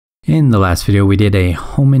In the last video, we did a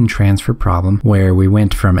Hohmann transfer problem where we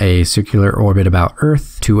went from a circular orbit about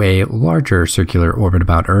Earth to a larger circular orbit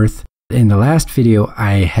about Earth. In the last video,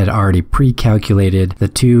 I had already pre-calculated the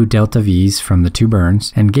two delta V's from the two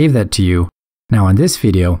burns and gave that to you. Now in this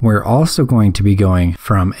video, we're also going to be going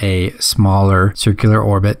from a smaller circular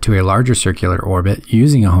orbit to a larger circular orbit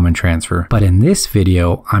using a Hohmann transfer. But in this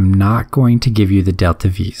video, I'm not going to give you the delta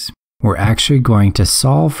V's. We're actually going to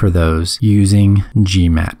solve for those using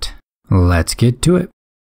GMAT. Let's get to it.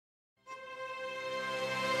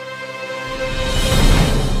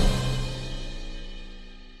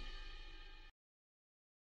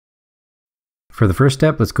 For the first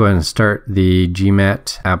step, let's go ahead and start the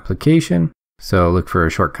GMAT application. So look for a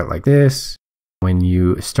shortcut like this. When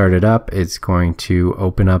you start it up, it's going to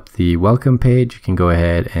open up the welcome page. You can go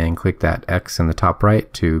ahead and click that X in the top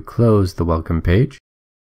right to close the welcome page.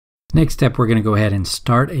 Next step, we're going to go ahead and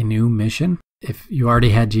start a new mission. If you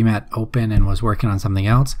already had GMAT open and was working on something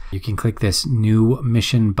else, you can click this new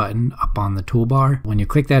mission button up on the toolbar. When you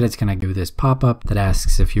click that, it's going to do this pop-up that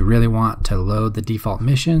asks if you really want to load the default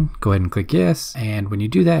mission. Go ahead and click yes. And when you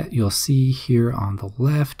do that, you'll see here on the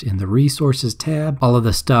left in the resources tab, all of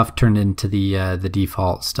the stuff turned into the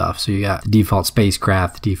default stuff. So you got the default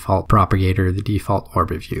spacecraft, the default propagator, the default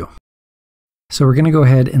orbit view. So we're going to go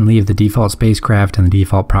ahead and leave the default spacecraft and the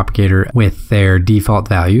default propagator with their default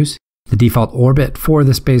values. The default orbit for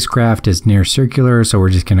the spacecraft is near circular, so we're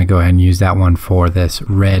just going to go ahead and use that one for this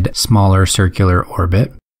red, smaller circular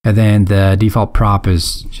orbit. And then the default prop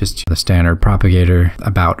is just the standard propagator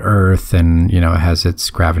about Earth, and it has its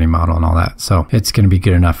gravity model and all that. So it's going to be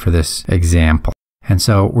good enough for this example. And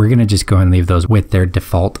so we're going to just go ahead and leave those with their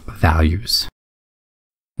default values.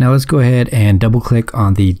 Now let's go ahead and double click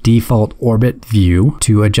on the default orbit view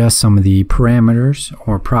to adjust some of the parameters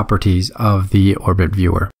or properties of the orbit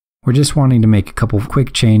viewer. We're just wanting to make a couple of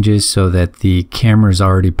quick changes so that the camera is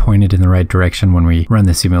already pointed in the right direction when we run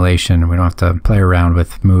the simulation. We don't have to play around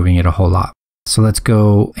with moving it a whole lot. So let's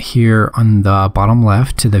go here on the bottom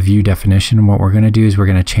left to the view definition. And what we're going to do is we're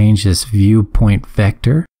going to change this viewpoint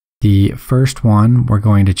vector. The first one we're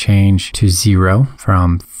going to change to 0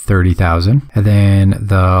 from 30,000. And then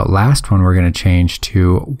the last one we're going to change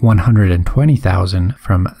to 120,000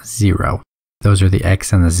 from 0. Those are the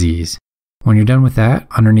X and the Z's. When you're done with that,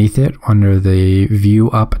 underneath it, under the view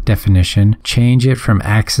up definition, change it from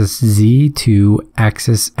axis Z to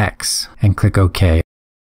axis X and click OK.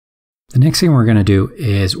 The next thing we're going to do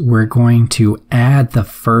is we're going to add the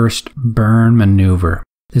first burn maneuver.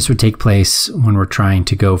 This would take place when we're trying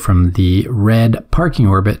to go from the red parking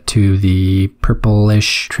orbit to the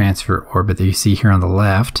purplish transfer orbit that you see here on the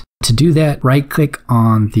left. To do that, right-click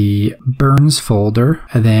on the burns folder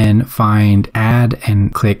and then find add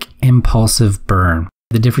and click impulsive burn.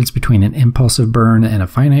 The difference between an impulsive burn and a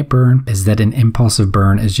finite burn is that an impulsive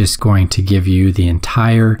burn is just going to give you the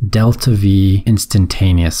entire delta V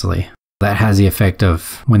instantaneously. That has the effect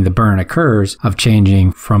of, when the burn occurs, of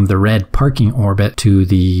changing from the red parking orbit to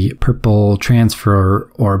the purple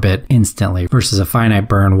transfer orbit instantly, versus a finite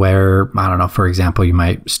burn where, I don't know, for example, you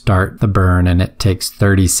might start the burn and it takes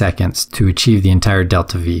 30 seconds to achieve the entire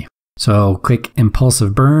delta V. So click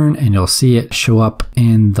impulsive burn and you'll see it show up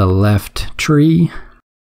in the left tree.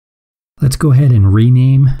 Let's go ahead and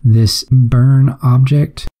rename this burn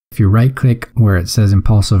object. If you right click where it says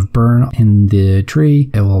impulsive burn in the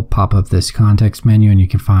tree, it will pop up this context menu and you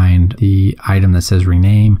can find the item that says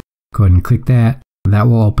rename. Go ahead and click that. That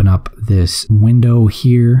will open up this window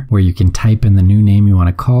here where you can type in the new name you want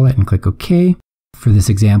to call it and click OK. For this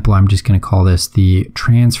example, I'm just going to call this the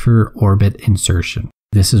transfer orbit insertion.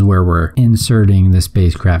 This is where we're inserting the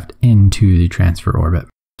spacecraft into the transfer orbit.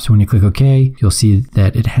 So when you click OK, you'll see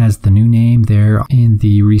that it has the new name there in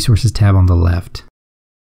the resources tab on the left.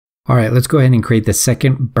 All right, let's go ahead and create the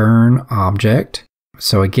second burn object.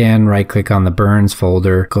 So again, right click on the burns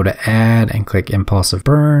folder, go to add and click impulsive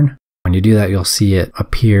burn. When you do that, you'll see it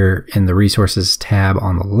appear in the resources tab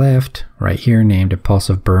on the left, right here, named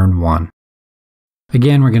impulsive burn 1.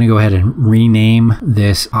 Again, we're going to go ahead and rename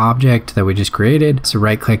this object that we just created. So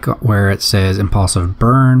right click where it says impulsive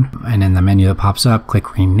burn, and in the menu that pops up,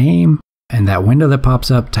 click rename. And that window that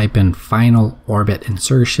pops up, type in final orbit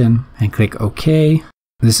insertion and click OK.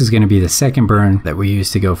 This is going to be the second burn that we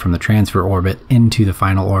use to go from the transfer orbit into the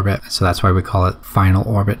final orbit. So that's why we call it final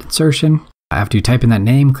orbit insertion. After you type in that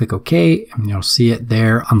name, click OK, and you'll see it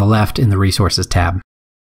there on the left in the resources tab.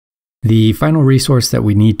 The final resource that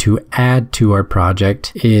we need to add to our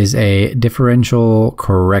project is a differential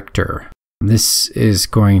corrector. This is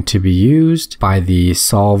going to be used by the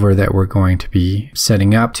solver that we're going to be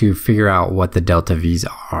setting up to figure out what the delta V's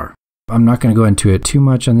are. I'm not going to go into it too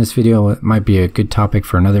much on this video. It might be a good topic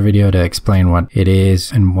for another video to explain what it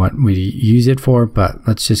is and what we use it for, but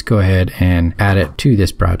let's just go ahead and add it to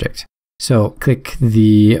this project. So click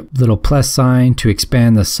the little plus sign to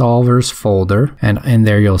expand the solvers folder, and in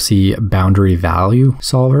there you'll see boundary value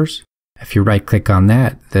solvers. If you right click on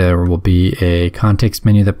that, there will be a context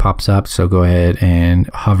menu that pops up. So go ahead and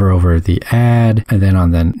hover over the add, and then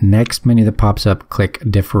on the next menu that pops up, click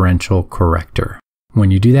differential corrector.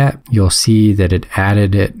 When you do that, you'll see that it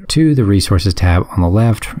added it to the resources tab on the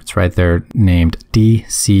left. It's right there named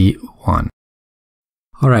DC1.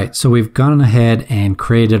 All right, so we've gone ahead and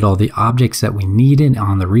created all the objects that we needed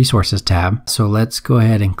on the resources tab. So let's go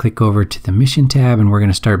ahead and click over to the mission tab, and we're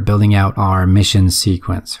going to start building out our mission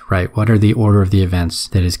sequence, right? What are the order of the events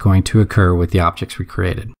that is going to occur with the objects we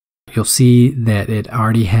created? You'll see that it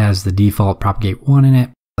already has the default propagate 1 in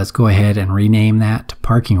it. Let's go ahead and rename that to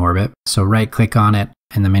parking orbit. So right click on it,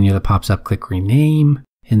 and the menu that pops up, click rename.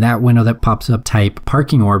 In that window that pops up, type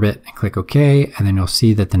parking orbit and click OK, and then you'll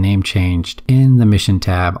see that the name changed in the mission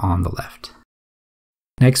tab on the left.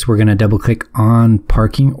 Next, we're going to double click on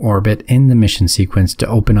parking orbit in the mission sequence to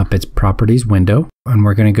open up its properties window. And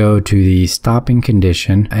we're going to go to the stopping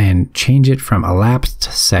condition and change it from elapsed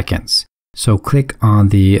seconds. So click on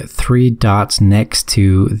the 3 dots next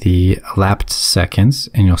to the elapsed seconds,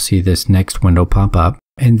 and you'll see this next window pop up.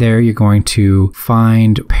 And there you're going to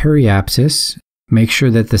find periapsis. Make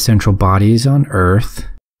sure that the central body is on Earth.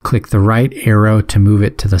 Click the right arrow to move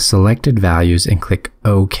it to the selected values and click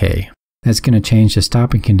OK. That's going to change the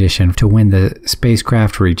stopping condition to when the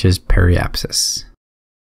spacecraft reaches periapsis.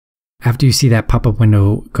 After you see that pop-up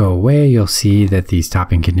window go away, you'll see that the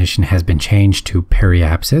stopping condition has been changed to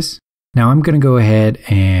periapsis. Now I'm going to go ahead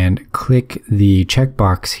and click the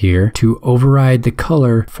checkbox here to override the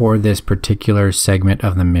color for this particular segment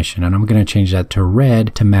of the mission. And I'm going to change that to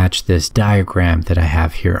red to match this diagram that I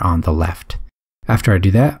have here on the left. After I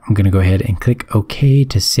do that, I'm going to go ahead and click OK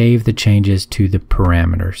to save the changes to the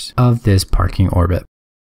parameters of this parking orbit.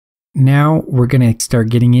 Now we're going to start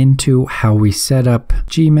getting into how we set up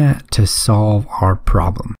GMAT to solve our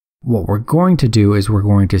problem. What we're going to do is we're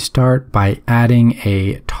going to start by adding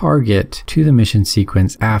a target to the mission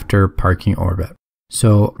sequence after parking orbit.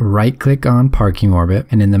 So right click on parking orbit,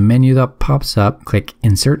 and in the menu that pops up, click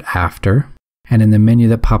insert after. And in the menu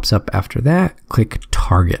that pops up after that, click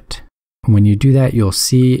target. When you do that, you'll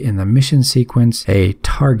see in the mission sequence a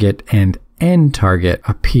target and end target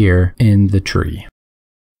appear in the tree.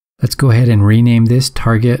 Let's go ahead and rename this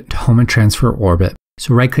target to Hohmann transfer orbit.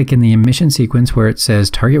 So right click in the mission sequence where it says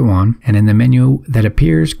target 1, and in the menu that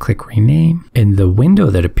appears, click rename. In the window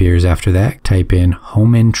that appears after that, type in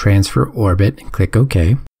Hohmann transfer orbit and click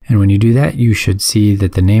OK. And when you do that, you should see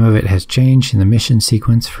that the name of it has changed in the mission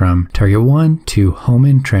sequence from target 1 to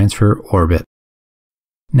Hohmann transfer orbit.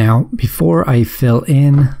 Now, before I fill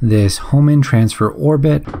in this Hohmann transfer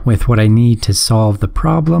orbit with what I need to solve the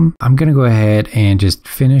problem, I'm going to go ahead and just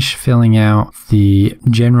finish filling out the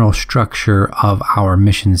general structure of our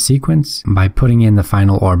mission sequence by putting in the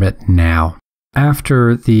final orbit now.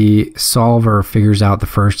 After the solver figures out the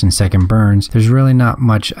first and second burns, there's really not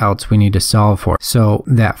much else we need to solve for. So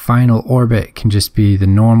that final orbit can just be the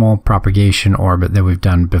normal propagation orbit that we've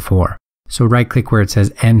done before. So right click where it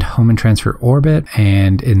says end Hohmann transfer orbit,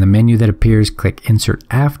 and in the menu that appears, click insert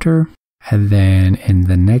after, and then in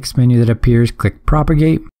the next menu that appears, click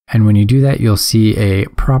propagate. And when you do that, you'll see a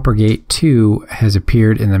propagate 2 has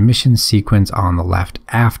appeared in the mission sequence on the left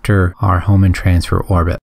after our Hohmann transfer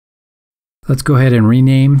orbit. Let's go ahead and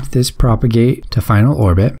rename this propagate to final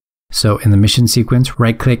orbit. So in the mission sequence,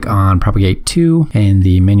 right click on propagate 2, and in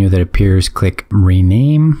the menu that appears, click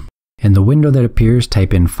rename. In the window that appears,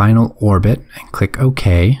 type in final orbit and click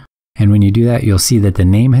OK. And when you do that, you'll see that the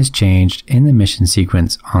name has changed in the mission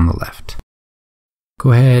sequence on the left.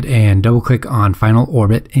 Go ahead and double click on final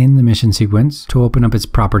orbit in the mission sequence to open up its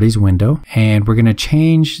properties window. And we're going to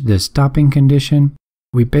change the stopping condition.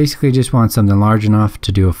 We basically just want something large enough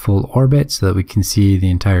to do a full orbit so that we can see the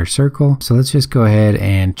entire circle. So let's just go ahead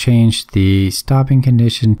and change the stopping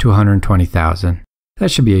condition to 120,000. That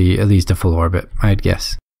should be at least a full orbit, I'd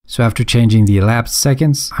guess. So after changing the elapsed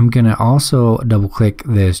seconds, I'm going to also double click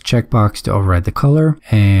this checkbox to override the color,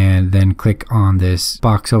 and then click on this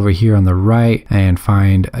box over here on the right and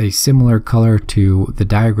find a similar color to the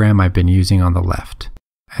diagram I've been using on the left.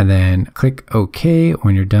 And then click OK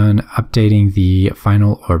when you're done updating the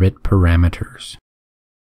final orbit parameters.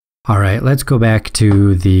 All right, let's go back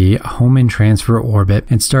to the Hohmann transfer orbit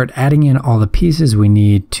and start adding in all the pieces we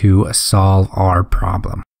need to solve our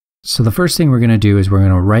problem. So the first thing we're going to do is we're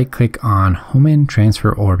going to right click on Hohmann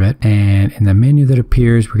transfer orbit, and in the menu that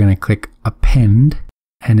appears we're going to click append,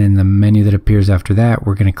 and in the menu that appears after that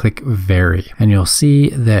we're going to click vary, and you'll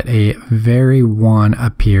see that a vary 1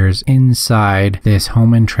 appears inside this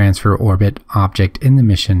Hohmann transfer orbit object in the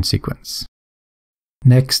mission sequence.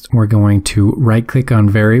 Next we're going to right click on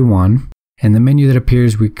vary 1. In the menu that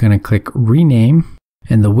appears we're going to click rename.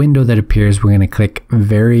 In the window that appears, we're going to click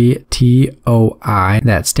vary TOI,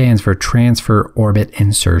 that stands for transfer orbit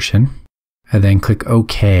insertion, and then click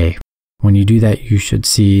OK. When you do that, you should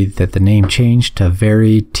see that the name changed to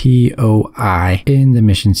vary TOI in the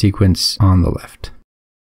mission sequence on the left.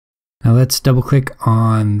 Now let's double click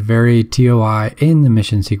on vary TOI in the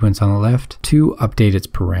mission sequence on the left to update its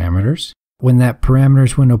parameters. When that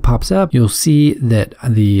parameters window pops up, you'll see that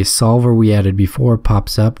the solver we added before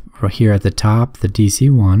pops up right here at the top, the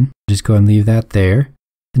DC1. Just go and leave that there.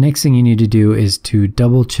 The next thing you need to do is to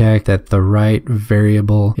double check that the right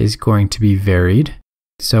variable is going to be varied.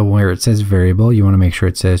 So where it says variable, you want to make sure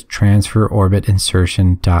it says transfer orbit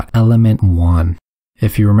insertion dot element 1.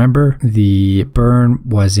 If you remember, the burn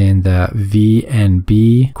was in the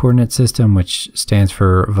VNB coordinate system, which stands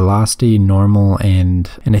for velocity, normal, and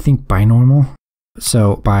I think binormal.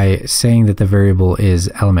 So by saying that the variable is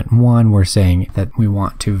element 1, we're saying that we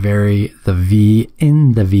want to vary the V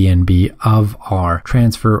in the VNB of our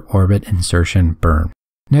transfer orbit insertion burn.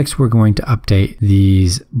 Next, we're going to update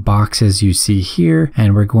these boxes you see here,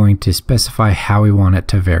 and we're going to specify how we want it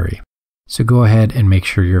to vary. So go ahead and make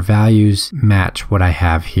sure your values match what I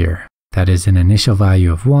have here. That is an initial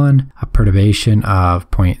value of 1, a perturbation of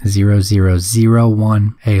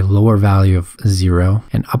 0.0001, a lower value of 0,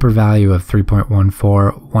 an upper value of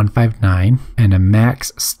 3.14159, and a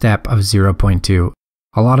max step of 0.2.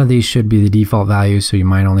 A lot of these should be the default values, so you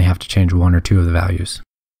might only have to change 1 or 2 of the values.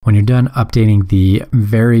 When you're done updating the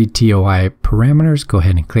vary TOI parameters, go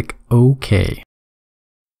ahead and click OK.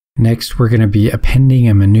 Next, we're going to be appending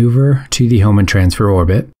a maneuver to the Hohmann transfer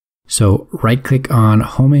orbit. So right click on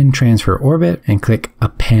Hohmann transfer orbit and click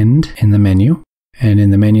append in the menu. And in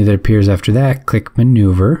the menu that appears after that, click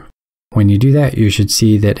maneuver. When you do that, you should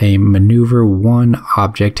see that a maneuver 1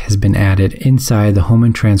 object has been added inside the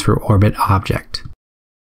Hohmann transfer orbit object.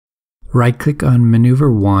 Right click on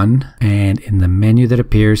maneuver 1, and in the menu that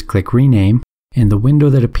appears, click rename. In the window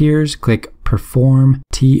that appears, click perform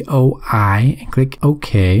TOI and click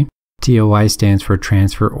OK. TOI stands for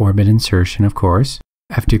transfer orbit insertion, of course.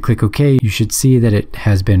 After you click OK, you should see that it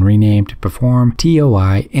has been renamed to perform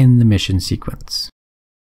TOI in the mission sequence.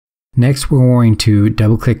 Next, we're going to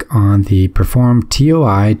double click on the perform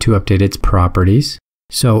TOI to update its properties.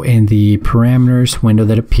 So in the parameters window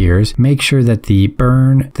that appears, make sure that the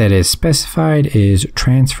burn that is specified is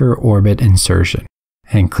transfer orbit insertion,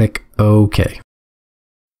 and click OK.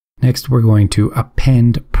 Next, we're going to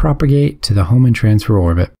append propagate to the Hohmann transfer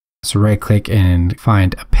orbit. So right click and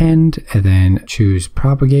find append, and then choose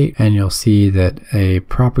propagate, and you'll see that a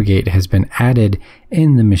propagate has been added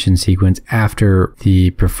in the mission sequence after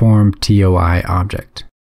the perform TOI object.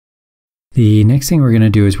 The next thing we're going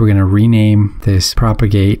to do is we're going to rename this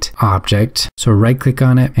propagate object. So right click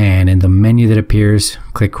on it, and in the menu that appears,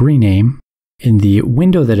 click rename. In the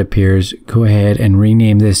window that appears, go ahead and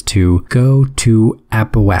rename this to go to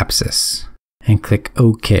apoapsis and click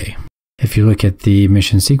OK. If you look at the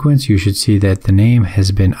mission sequence, you should see that the name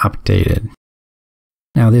has been updated.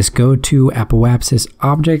 Now this go to apoapsis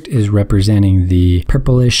object is representing the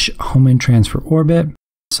purplish Hohmann transfer orbit.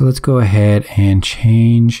 So let's go ahead and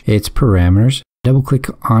change its parameters. Double click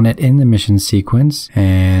on it in the mission sequence,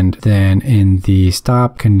 and then in the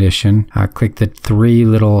stop condition, click the 3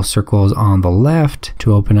 little circles on the left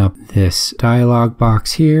to open up this dialog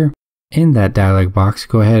box here. In that dialog box,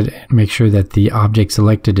 go ahead and make sure that the object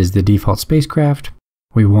selected is the default spacecraft.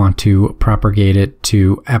 We want to propagate it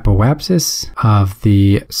to apoapsis of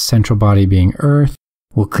the central body being Earth.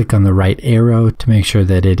 We'll click on the right arrow to make sure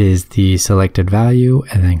that it is the selected value,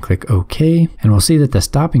 and then click OK. And we'll see that the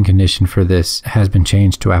stopping condition for this has been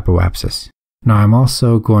changed to apoapsis. Now I'm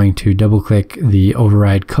also going to double click the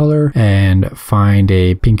override color and find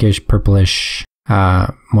a pinkish, purplish,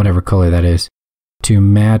 whatever color that is, to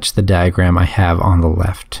match the diagram I have on the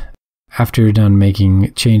left. After you're done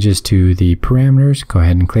making changes to the parameters, go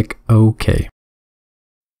ahead and click OK.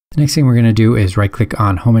 The next thing we're going to do is right click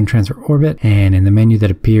on Hohmann transfer orbit, and in the menu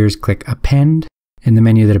that appears, click append. In the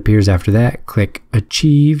menu that appears after that, click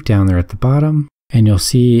achieve down there at the bottom, and you'll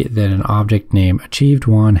see that an object named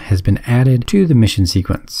achieved1 has been added to the mission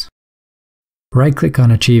sequence. Right click on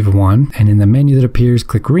achieve1, and in the menu that appears,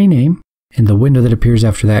 click rename. In the window that appears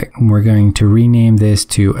after that, we're going to rename this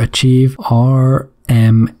to achieve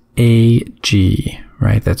RMA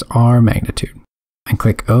right? That's our magnitude. And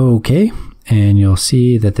click OK, and you'll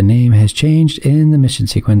see that the name has changed in the mission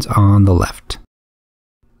sequence on the left.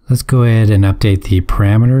 Let's go ahead and update the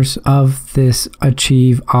parameters of this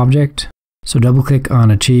achieve object. So double click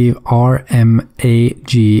on achieve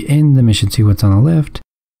RMAG in the mission sequence on the left.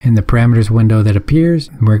 In the parameters window that appears,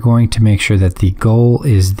 we're going to make sure that the goal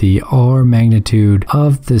is the R magnitude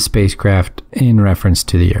of the spacecraft in reference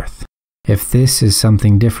to the Earth. If this is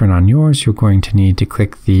something different on yours, you're going to need to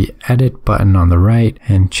click the edit button on the right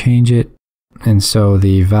and change it. And so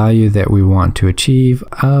the value that we want to achieve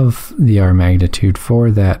of the R magnitude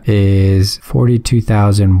for that is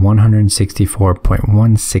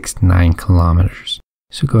 42,164.169 kilometers.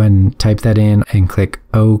 So go ahead and type that in and click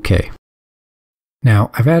OK.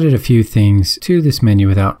 Now, I've added a few things to this menu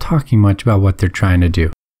without talking much about what they're trying to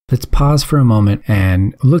do. Let's pause for a moment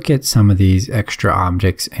and look at some of these extra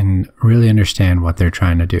objects and really understand what they're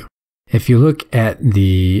trying to do. If you look at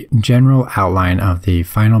the general outline of the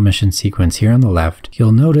final mission sequence here on the left,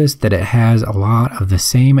 you'll notice that it has a lot of the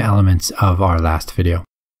same elements of our last video.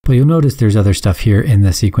 But you'll notice there's other stuff here in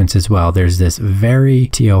the sequence as well. There's this vary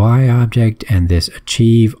TOI object and this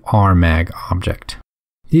achieve RMAG object.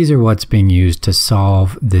 These are what's being used to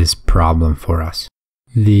solve this problem for us.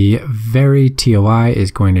 The vary TOI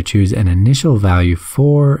is going to choose an initial value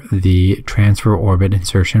for the transfer orbit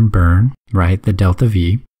insertion burn, right, the delta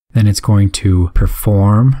V. Then it's going to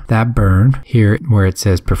perform that burn here where it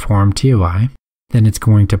says perform TOI. Then it's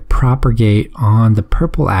going to propagate on the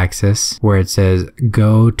purple axis where it says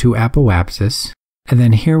go to apoapsis. And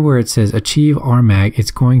then here where it says achieve RMAG,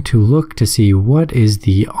 it's going to look to see what is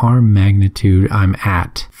the R magnitude I'm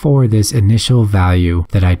at for this initial value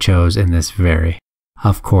that I chose in this vary.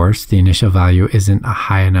 Of course, the initial value isn't a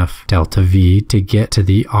high enough delta V to get to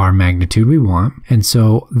the R magnitude we want. And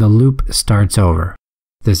so the loop starts over.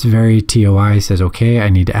 This vary TOI says, okay, I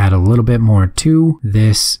need to add a little bit more to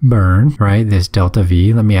this burn, right? This delta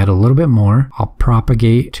V. Let me add a little bit more. I'll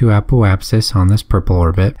propagate to apoapsis on this purple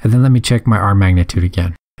orbit. And then let me check my R magnitude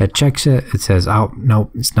again. It checks it. It says, oh,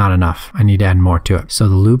 no, it's not enough. I need to add more to it. So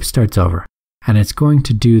the loop starts over. And it's going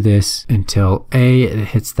to do this until A, it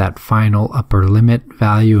hits that final upper limit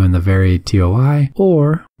value in the vary TOI,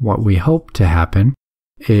 or what we hope to happen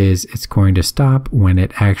is it's going to stop when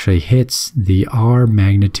it actually hits the R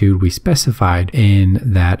magnitude we specified in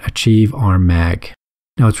that achieve RMAG.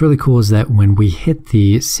 Now what's really cool is that when we hit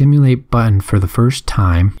the simulate button for the first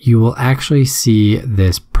time, you will actually see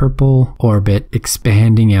this purple orbit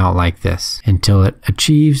expanding out like this until it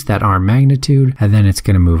achieves that R magnitude, and then it's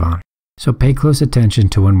going to move on. So pay close attention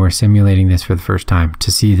to when we're simulating this for the first time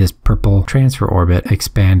to see this purple transfer orbit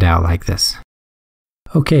expand out like this.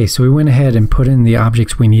 Okay, so we went ahead and put in the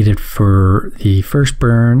objects we needed for the first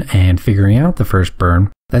burn and figuring out the first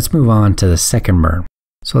burn. Let's move on to the second burn.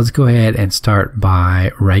 So let's go ahead and start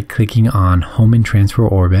by right-clicking on Hohmann transfer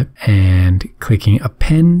orbit and clicking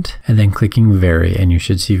append and then clicking vary, and you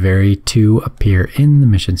should see vary 2 appear in the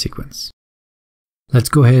mission sequence. Let's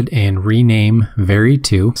go ahead and rename vary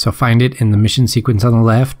 2. So find it in the mission sequence on the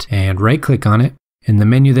left and right-click on it. In the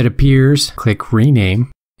menu that appears, click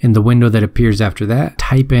rename. In the window that appears after that,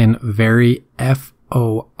 type in vary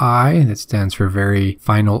FOI, that stands for vary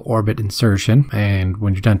final orbit insertion. And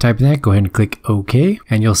when you're done typing that, go ahead and click OK,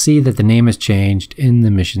 and you'll see that the name has changed in the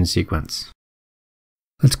mission sequence.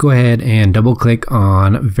 Let's go ahead and double click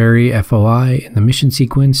on vary FOI in the mission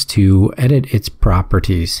sequence to edit its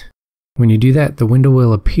properties. When you do that, the window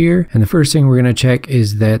will appear, and the first thing we're going to check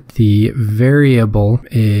is that the variable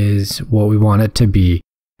is what we want it to be.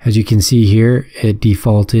 As you can see here, it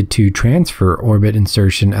defaulted to transfer orbit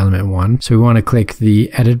insertion element 1. So we want to click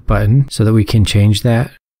the edit button so that we can change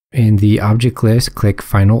that. In the object list, click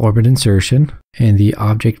final orbit insertion. In the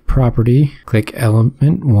object property, click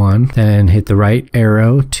element 1, then hit the right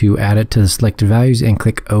arrow to add it to the selected values and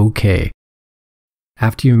click OK.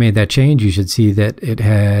 After you've made that change, you should see that it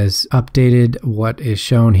has updated what is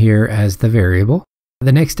shown here as the variable.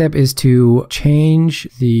 The next step is to change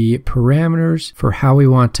the parameters for how we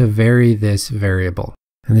want to vary this variable.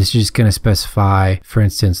 And this is just going to specify, for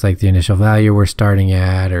instance, like the initial value we're starting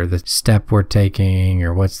at, or the step we're taking,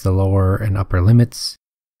 or what's the lower and upper limits.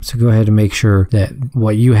 So go ahead and make sure that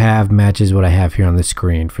what you have matches what I have here on the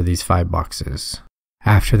screen for these 5 boxes.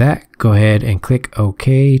 After that, go ahead and click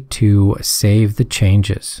OK to save the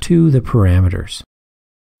changes to the parameters.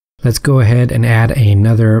 Let's go ahead and add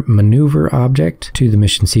another maneuver object to the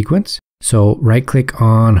mission sequence. So right-click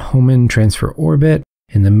on Hohmann transfer orbit.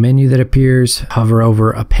 In the menu that appears, hover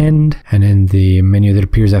over append, and in the menu that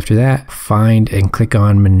appears after that, find and click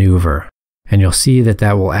on maneuver. and you'll see that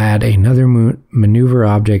that will add another maneuver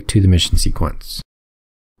object to the mission sequence.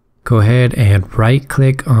 Go ahead and right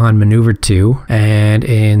click on maneuver 2, and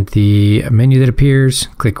in the menu that appears,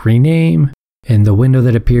 click rename. In the window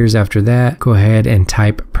that appears after that, go ahead and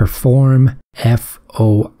type perform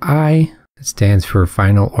FOI. It stands for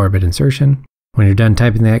final orbit insertion. When you're done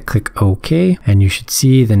typing that, click OK, and you should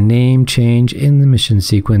see the name change in the mission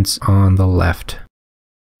sequence on the left.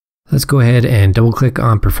 Let's go ahead and double click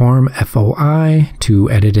on perform FOI to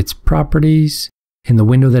edit its properties. In the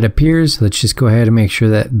window that appears, let's just go ahead and make sure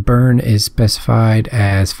that burn is specified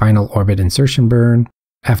as final orbit insertion burn.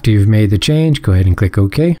 After you've made the change, go ahead and click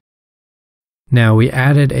OK. Now we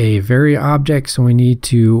added a vary object, so we need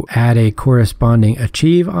to add a corresponding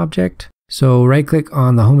achieve object. So right click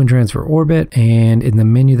on the Hohmann transfer orbit, and in the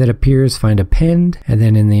menu that appears, find append, and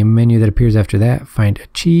then in the menu that appears after that, find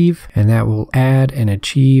achieve, and that will add an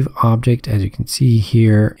achieve object, as you can see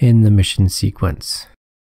here in the mission sequence.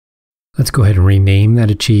 Let's go ahead and rename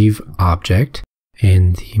that achieve object.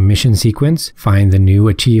 In the mission sequence, find the new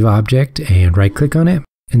achieve object and right click on it.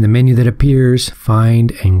 In the menu that appears,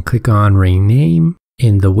 find and click on rename.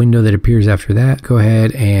 In the window that appears after that, go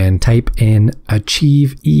ahead and type in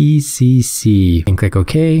achieve ECC and click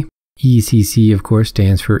OK. ECC, of course,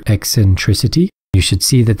 stands for eccentricity. You should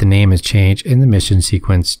see that the name has changed in the mission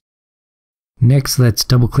sequence. Next, let's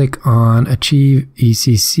double click on achieve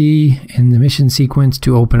ECC in the mission sequence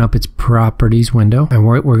to open up its properties window. And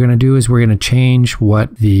what we're going to do is we're going to change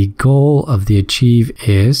what the goal of the achieve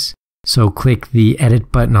is. So click the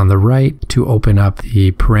edit button on the right to open up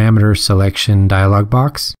the parameter selection dialog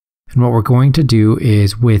box. And what we're going to do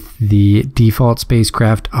is with the default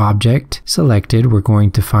spacecraft object selected, we're going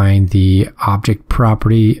to find the object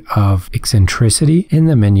property of eccentricity in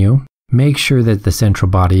the menu. Make sure that the central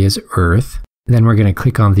body is Earth. Then we're going to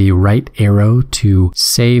click on the right arrow to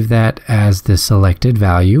save that as the selected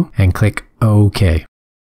value and click OK.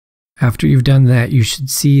 After you've done that, you should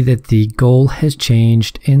see that the goal has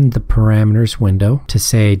changed in the parameters window to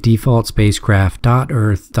say default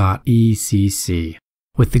spacecraft.earth.ecc.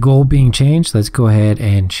 With the goal being changed, let's go ahead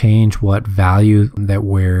and change what value that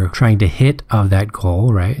we're trying to hit of that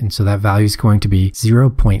goal, right? And so that value is going to be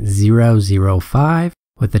 0.005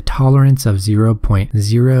 with a tolerance of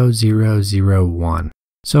 0.0001.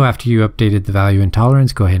 So after you updated the value and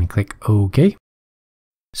tolerance, go ahead and click OK.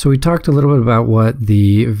 So we talked a little bit about what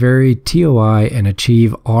the vary TOI and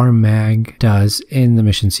achieve RMAG does in the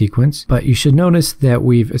mission sequence, but you should notice that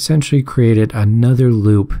we've essentially created another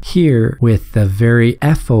loop here with the vary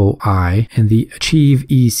FOI and the achieve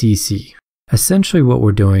ECC. Essentially what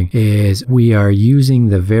we're doing is we are using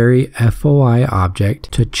the vary FOI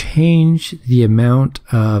object to change the amount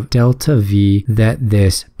of delta V that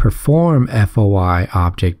this perform FOI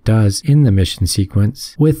object does in the mission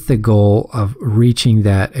sequence with the goal of reaching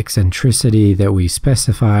that eccentricity that we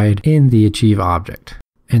specified in the achieve object.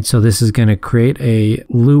 And so this is going to create a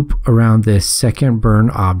loop around this second burn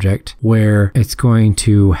object where it's going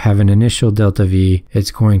to have an initial delta V.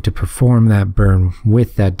 It's going to perform that burn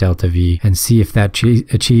with that delta V and see if that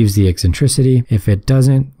achieves the eccentricity. If it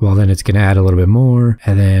doesn't, well, then it's going to add a little bit more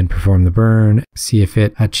and then perform the burn, see if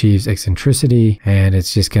it achieves eccentricity. And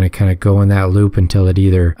it's just going to kind of go in that loop until it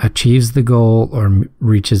either achieves the goal or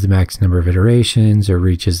reaches the max number of iterations or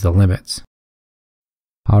reaches the limits.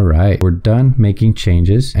 All right, we're done making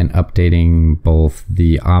changes and updating both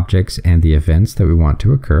the objects and the events that we want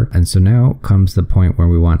to occur. And so now comes the point where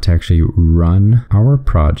we want to actually run our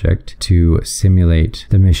project to simulate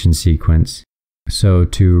the mission sequence. So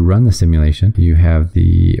to run the simulation, you have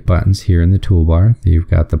the buttons here in the toolbar. You've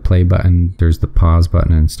got the play button, there's the pause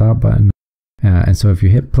button and stop button. And so if you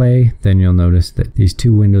hit play, then you'll notice that these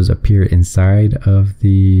two windows appear inside of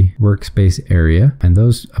the workspace area. And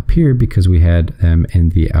those appear because we had them in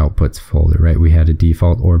the outputs folder, right? We had a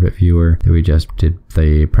default orbit viewer that we just did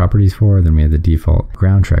the properties for. Then we had the default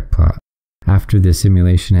ground track plot. After the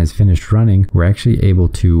simulation has finished running, we're actually able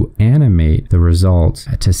to animate the results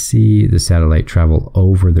to see the satellite travel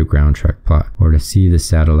over the ground track plot or to see the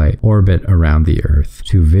satellite orbit around the Earth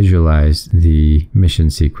to visualize the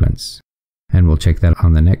mission sequence. And we'll check that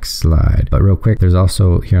on the next slide. But real quick, there's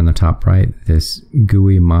also here on the top right, this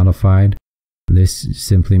GUI modified. This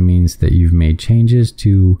simply means that you've made changes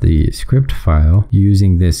to the script file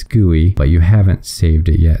using this GUI, but you haven't saved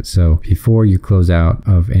it yet. So before you close out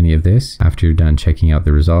of any of this, after you're done checking out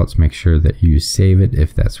the results, make sure that you save it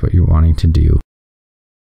if that's what you're wanting to do.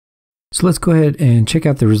 So let's go ahead and check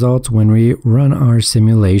out the results when we run our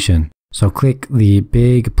simulation. So click the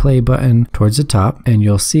big play button towards the top and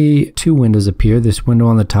you'll see two windows appear. This window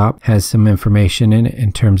on the top has some information in it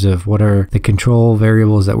in terms of what are the control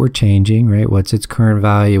variables that we're changing, right? What's its current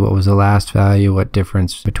value? What was the last value? What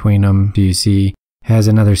difference between them do you see? Has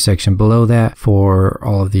another section below that for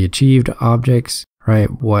all of the achieved objects,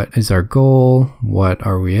 right? What is our goal? What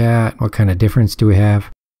are we at? What kind of difference do we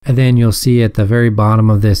have? And then you'll see at the very bottom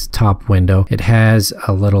of this top window, it has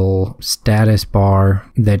a little status bar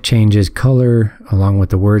that changes color along with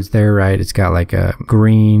the words there, right? It's got like a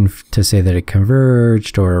green to say that it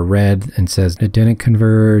converged, or a red and says it didn't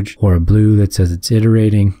converge, or a blue that says it's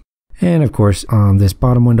iterating. And of course, on this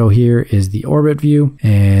bottom window here is the orbit view,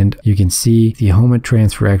 and you can see the Hohmann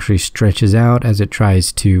transfer actually stretches out as it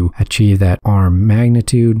tries to achieve that arm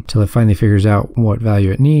magnitude until it finally figures out what value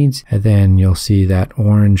it needs, and then you'll see that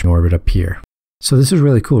orange orbit appear. So this is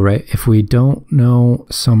really cool, right? If we don't know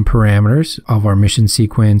some parameters of our mission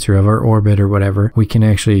sequence or of our orbit or whatever, we can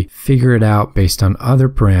actually figure it out based on other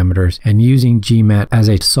parameters and using GMAT as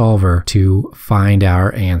a solver to find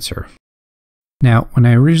our answer. Now, when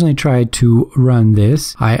I originally tried to run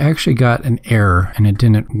this, I actually got an error and it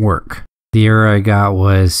didn't work. The error I got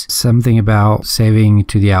was something about saving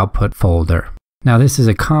to the output folder. Now, this is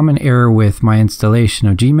a common error with my installation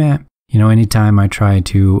of GMAT. You know, anytime I try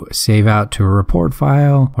to save out to a report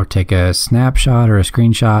file or take a snapshot or a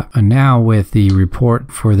screenshot, and now with the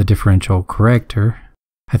report for the differential corrector,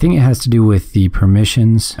 I think it has to do with the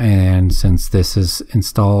permissions, and since this is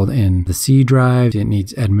installed in the C drive, it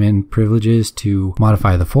needs admin privileges to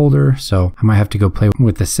modify the folder, so I might have to go play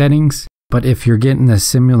with the settings. But if you're getting a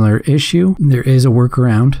similar issue, there is a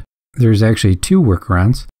workaround. There's actually two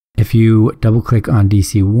workarounds. If you double click on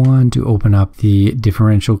DC1 to open up the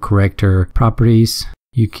differential corrector properties,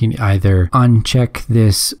 you can either uncheck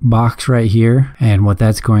this box right here, and what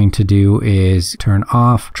that's going to do is turn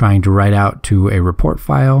off trying to write out to a report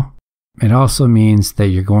file. It also means that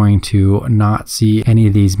you're going to not see any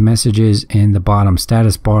of these messages in the bottom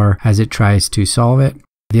status bar as it tries to solve it.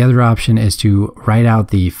 The other option is to write out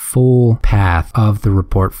the full path of the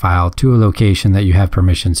report file to a location that you have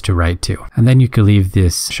permissions to write to. And then you can leave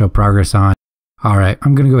this show progress on. All right,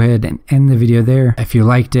 I'm going to go ahead and end the video there. If you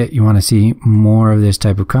liked it, you want to see more of this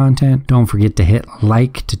type of content, don't forget to hit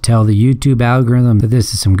like to tell the YouTube algorithm that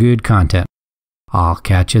this is some good content. I'll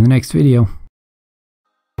catch you in the next video.